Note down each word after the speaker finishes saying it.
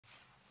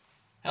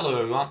Hello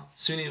everyone,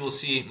 soon you will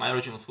see my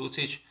original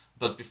footage,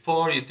 but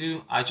before you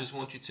do, I just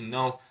want you to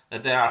know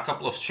that there are a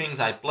couple of strings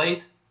I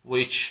played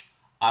which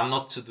are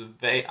not to the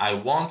way I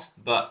want,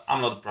 but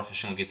I'm not a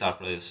professional guitar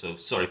player, so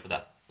sorry for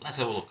that. Let's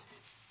have a look.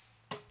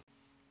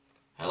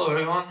 Hello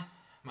everyone,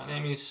 my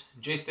name is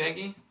Jay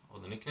Staggy, or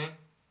the nickname,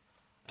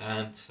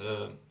 and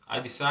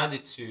I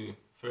decided to,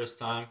 first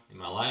time in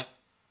my life,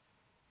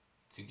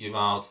 to give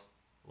out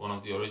one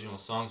of the original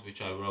songs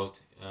which I wrote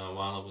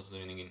while I was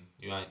living in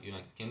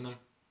United Kingdom.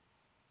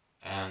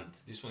 And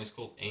this one is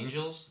called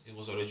Angels. It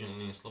was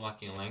originally in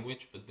Slovakian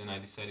language, but then I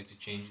decided to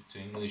change it to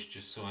English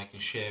just so I can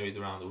share it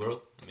around the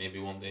world. And maybe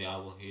one day I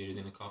will hear it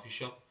in a coffee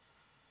shop.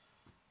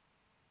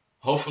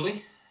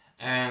 Hopefully.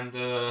 And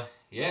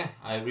yeah,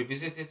 I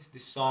revisited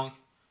this song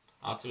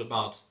after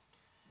about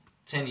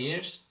 10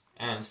 years.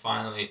 And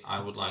finally, I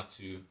would like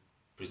to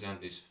present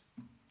this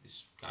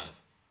kind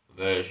of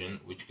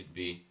version, which could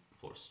be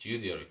for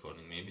studio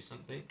recording maybe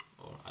someday,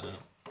 or I don't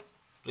know.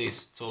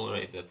 Please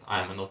tolerate that I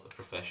am not a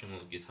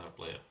professional guitar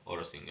player or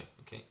a singer,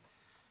 okay?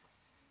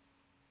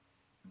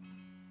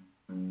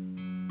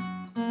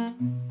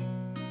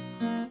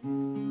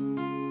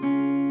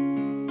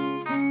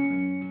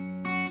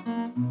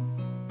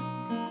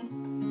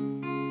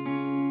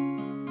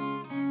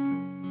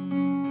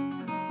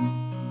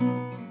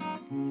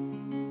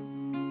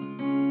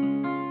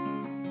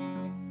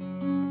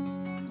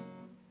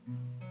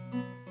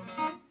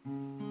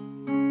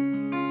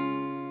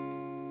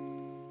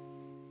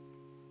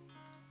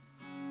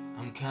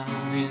 I'm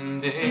counting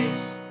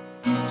days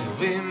till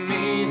we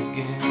meet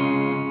again.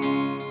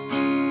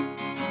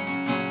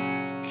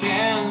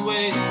 Can't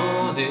wait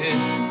for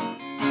this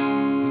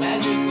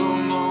magical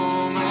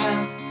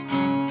moment.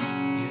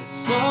 You're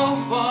so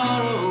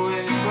far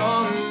away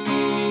from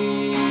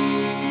me.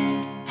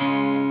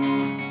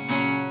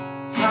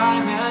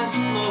 Time has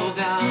slowed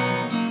down.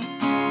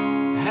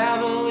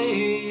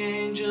 Heavenly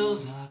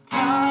angels are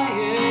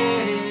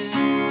crying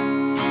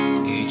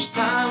each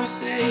time we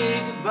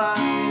say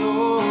goodbye.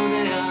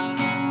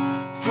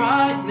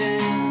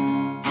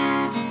 Frightening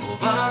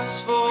of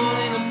us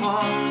falling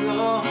apart.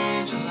 Oh,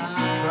 angels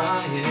are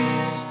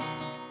crying,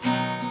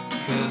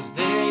 'cause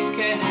they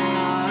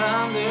cannot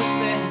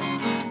understand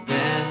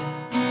that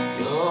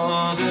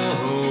you're the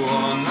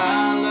one I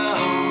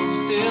love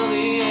till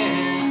the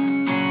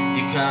end.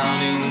 You're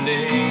counting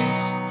days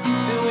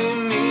till we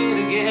meet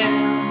again.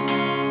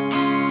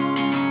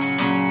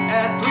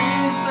 At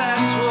least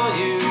that's what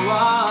you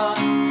are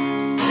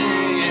saying.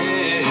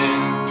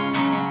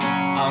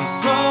 I'm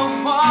so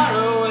far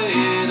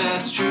away,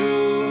 that's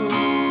true.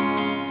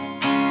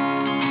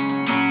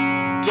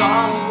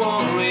 Don't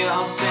worry,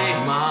 I'll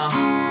save my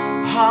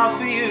heart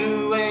for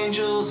you.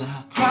 Angels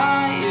are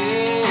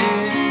crying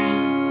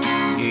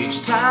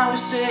each time we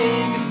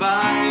say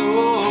goodbye.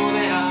 Oh,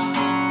 they are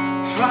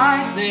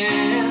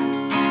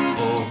frightening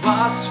of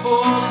us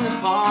falling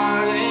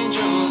apart.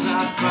 Angels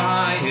are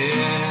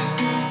crying,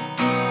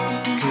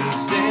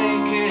 'cause they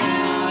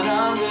cannot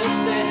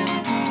understand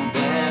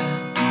that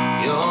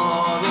you're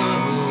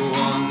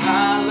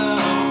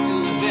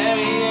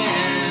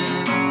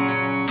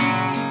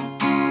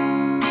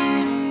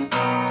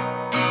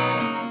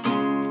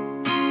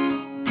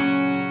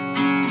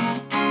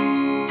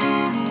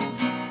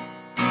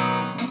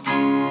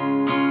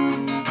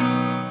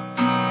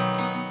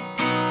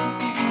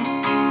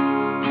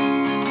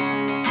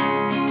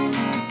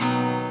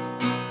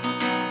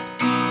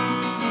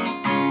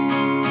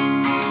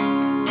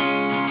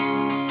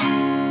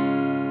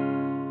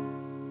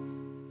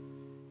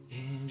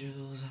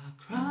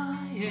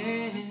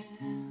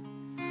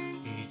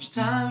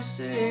time we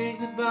say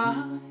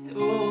goodbye.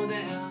 Oh,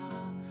 they are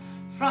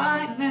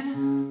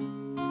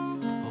frightening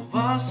of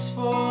us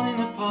falling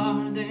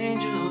apart. The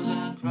angels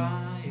are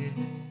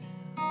crying,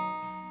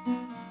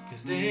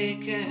 'cause they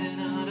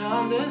cannot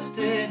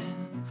understand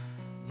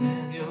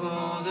that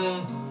you're the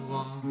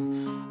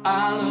one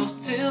I love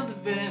till the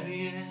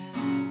very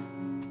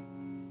end.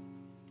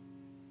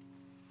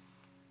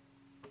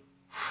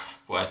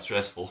 Quite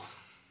stressful.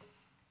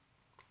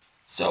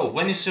 So,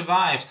 when you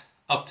survived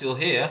up till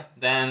here,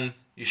 then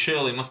you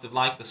surely must have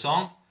liked the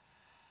song.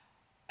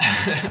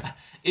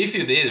 If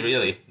you did,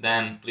 really,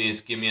 then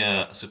please give me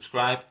a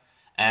subscribe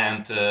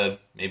and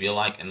maybe a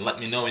like, and let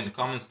me know in the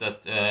comments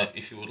that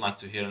if you would like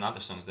to hear another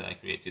songs that I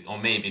created, or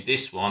maybe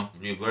this one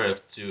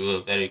reworked to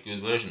a very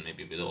good version,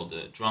 maybe with all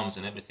the drums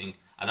and everything.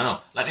 I don't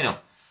know. Let me know.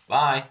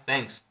 Bye.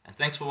 Thanks. And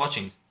thanks for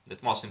watching.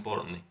 That's most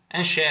importantly.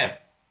 And share.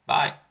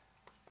 Bye.